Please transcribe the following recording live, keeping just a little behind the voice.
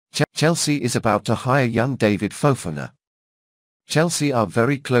Chelsea is about to hire young David Fofana. Chelsea are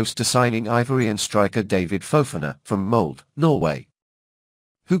very close to signing Ivorian striker David Fofana from Molde, Norway.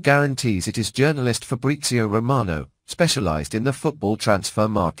 Who guarantees it is journalist Fabrizio Romano, specialized in the football transfer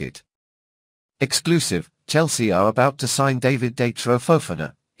market. Exclusive, Chelsea are about to sign David Datro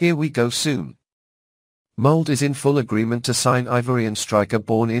Fofana, here we go soon. Molde is in full agreement to sign Ivorian striker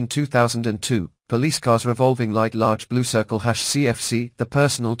born in 2002, police cars revolving light large blue circle #CFC. The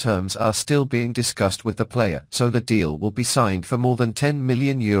personal terms are still being discussed with the player, so the deal will be signed for more than €10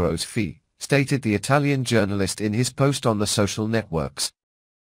 million fee, stated the Italian journalist in his post on the social networks.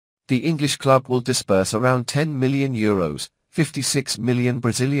 The English club will disburse around €10 million, 56 million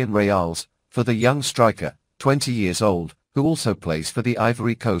Brazilian reals, for the young striker, 20 years old, who also plays for the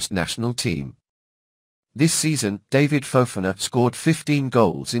Ivory Coast national team. This season, David Fofana scored 15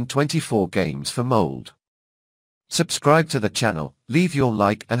 goals in 24 games for Molde. Subscribe to the channel, leave your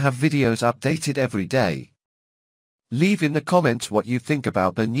like and have videos updated every day. Leave in the comments what you think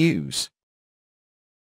about the news.